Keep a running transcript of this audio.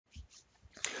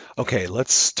Okay,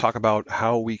 let's talk about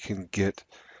how we can get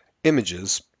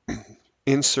images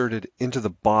inserted into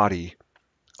the body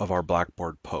of our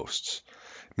Blackboard posts.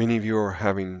 Many of you are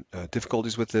having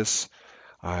difficulties with this.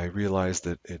 I realize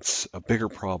that it's a bigger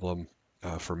problem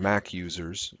for Mac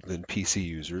users than PC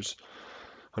users.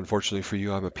 Unfortunately for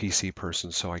you, I'm a PC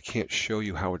person, so I can't show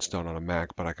you how it's done on a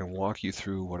Mac, but I can walk you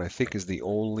through what I think is the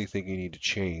only thing you need to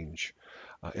change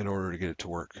in order to get it to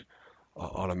work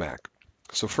on a Mac.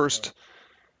 So first,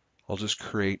 I'll just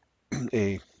create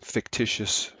a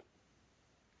fictitious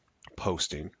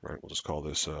posting, right? We'll just call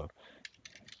this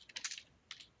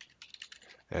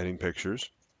adding pictures.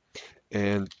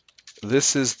 And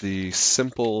this is the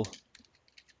simple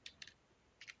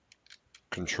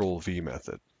Control-V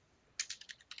method.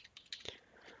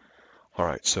 All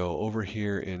right, so over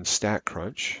here in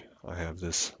StatCrunch, I have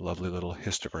this lovely little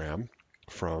histogram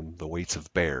from the weights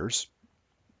of bears.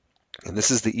 And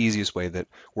this is the easiest way that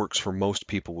works for most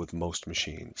people with most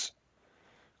machines.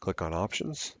 Click on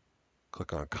Options,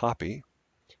 click on Copy,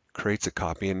 creates a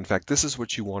copy. And in fact, this is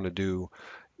what you want to do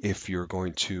if you're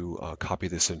going to copy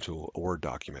this into a Word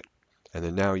document. And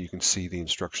then now you can see the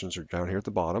instructions are down here at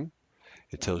the bottom.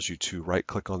 It tells you to right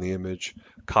click on the image,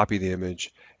 copy the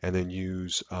image, and then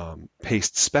use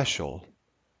Paste Special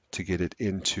to get it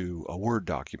into a Word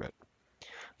document.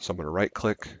 So I'm going to right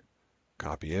click,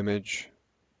 copy image,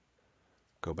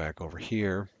 go back over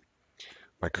here.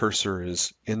 My cursor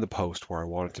is in the post where I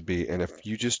want it to be. And if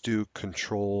you just do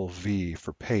Control-V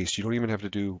for paste, you don't even have to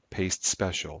do Paste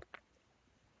Special.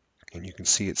 And you can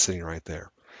see it sitting right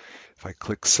there. If I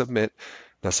click Submit,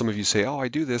 now some of you say, oh, I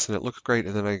do this and it looks great,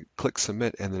 and then I click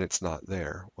Submit and then it's not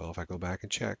there. Well, if I go back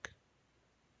and check,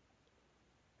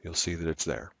 you'll see that it's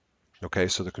there. Okay,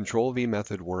 so the Control-V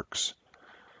method works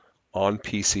on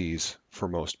PCs for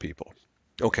most people.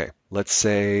 Okay, let's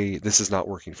say this is not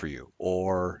working for you,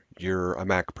 or you're a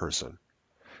Mac person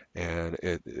and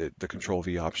the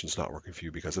Control-V option is not working for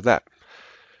you because of that.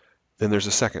 Then there's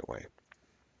a second way.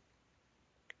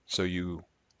 So you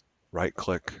right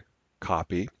click,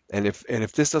 copy, and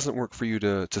if this doesn't work for you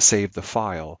to save the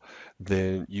file,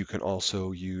 then you can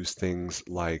also use things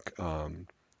like a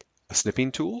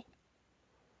snipping tool,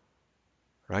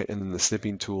 right? And then the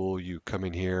snipping tool, you come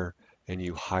in here and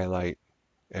you highlight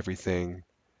everything,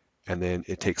 and then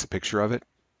it takes a picture of it,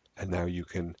 and now you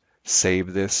can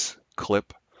save this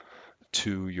clip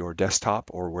to your desktop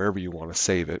or wherever you want to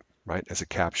save it, right? As a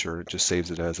capture, it just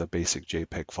saves it as a basic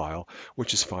JPEG file,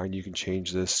 which is fine. You can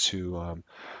change this to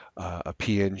a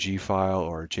PNG file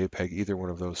or a JPEG. Either one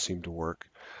of those seem to work.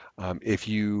 If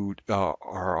you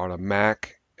are on a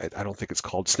Mac, I don't think it's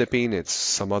called snipping. It's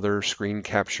some other screen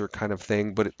capture kind of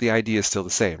thing, but the idea is still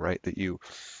the same, right? That you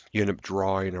end up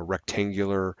drawing a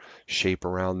rectangular shape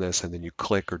around this, and then you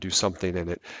click or do something, and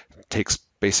it takes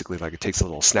basically like it takes a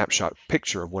little snapshot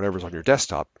picture of whatever's on your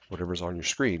desktop, whatever's on your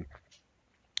screen,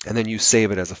 and then you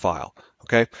save it as a file.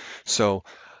 Okay, so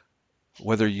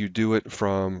whether you do it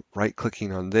from right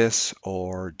clicking on this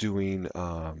or doing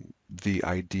the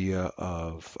idea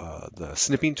of the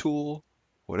snipping tool,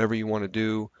 whatever you want to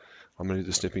do, I'm going to do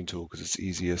the snipping tool because it's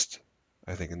easiest,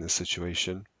 I think, in this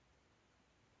situation.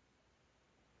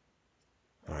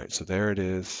 All right, so there it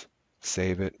is.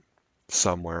 Save it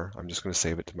somewhere. I'm just going to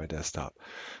save it to my desktop.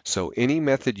 So any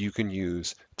method you can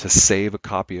use to save a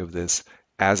copy of this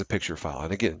as a picture file.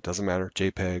 And again, it doesn't matter,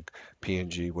 JPEG,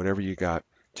 PNG, whatever you got,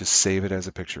 just save it as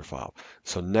a picture file.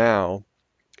 So now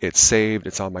it's saved,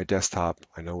 it's on my desktop,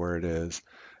 I know where it is.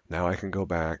 Now I can go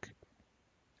back.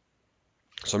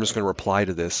 So I'm just going to reply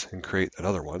to this and create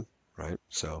another one, right?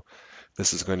 So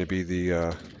this is going to be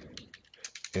the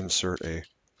insert a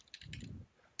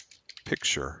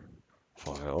picture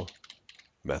file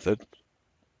method.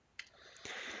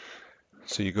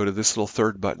 So you go to this little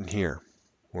third button here,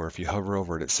 where if you hover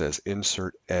over it, it says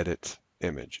Insert Edit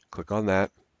Image. Click on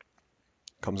that.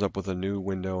 Comes up with a new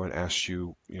window and asks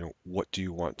you, what do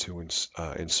you want to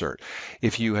insert?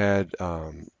 If you had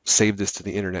saved this to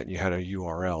the internet and you had a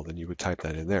URL, then you would type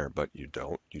that in there, but you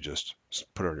don't. You just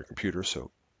put it on your computer. So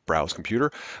browse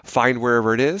computer, find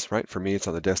wherever it is, right? For me, it's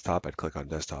on the desktop. I'd click on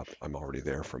desktop. I'm already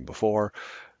there from before.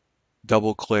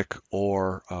 Double click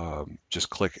or just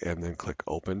click and then click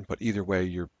open. But either way,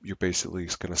 you're basically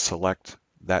going to select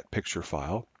that picture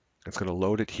file. It's going to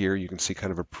load it here. You can see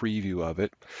kind of a preview of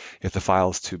it. If the file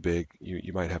is too big,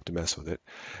 you might have to mess with it.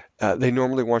 They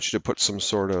normally want you to put some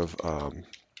sort of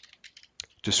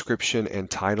description and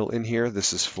title in here.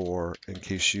 This is for in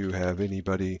case you have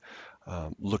anybody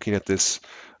looking at this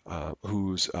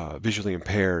who's visually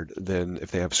impaired, then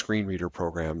if they have screen reader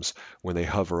programs, when they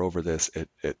hover over this, it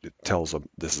tells them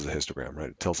this is a histogram, right?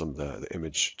 It tells them the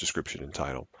image description and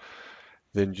title.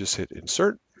 Then just hit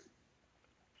insert.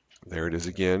 There it is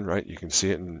again, right? You can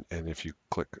see it, and if you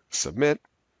click submit,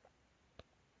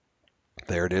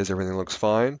 there it is. Everything looks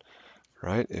fine,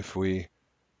 right? If we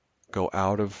go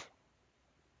out of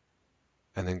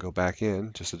and then go back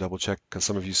in just to double check, because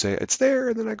some of you say it's there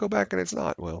and then I go back and it's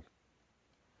not. Well,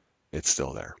 it's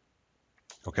still there.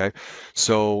 Okay,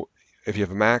 so if you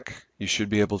have a Mac, you should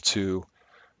be able to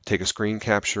take a screen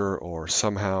capture or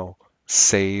somehow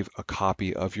save a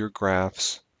copy of your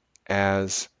graphs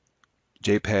as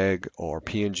JPEG or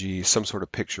PNG, some sort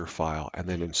of picture file, and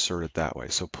then insert it that way.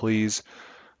 So please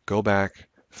go back,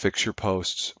 fix your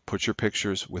posts, put your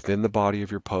pictures within the body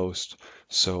of your post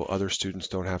so other students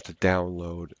don't have to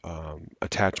download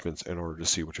attachments in order to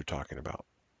see what you're talking about.